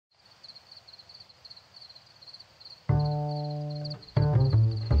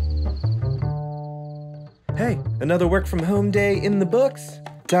Hey, another work from home day in the books.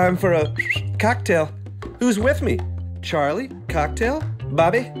 Time for a cocktail. Who's with me? Charlie, cocktail?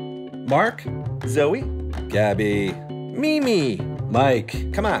 Bobby? Mark? Zooey? Gabby? Mimi?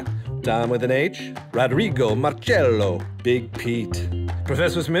 Mike? Come on. Tom with an H? Rodrigo, Marcello, Big Pete.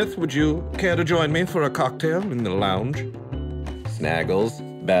 Professor Smith, would you care to join me for a cocktail in the lounge? Snaggles,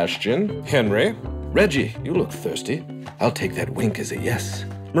 Bastian, Henry. Reggie, you look thirsty. I'll take that wink as a yes.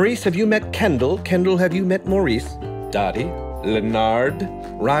 Maurice, have you met Kendall? Kendall, have you met Maurice? Dottie, Leonard.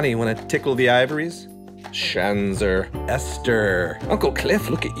 Ronnie, want to tickle the ivories? Shanzer, Esther. Uncle Cliff,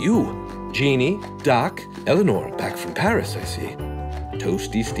 look at you. Jeannie, Doc, Eleanor, back from Paris, I see.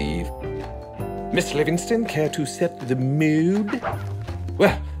 Toasty Steve. Miss Livingston, care to set the mood?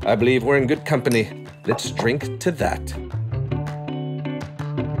 Well, I believe we're in good company. Let's drink to that.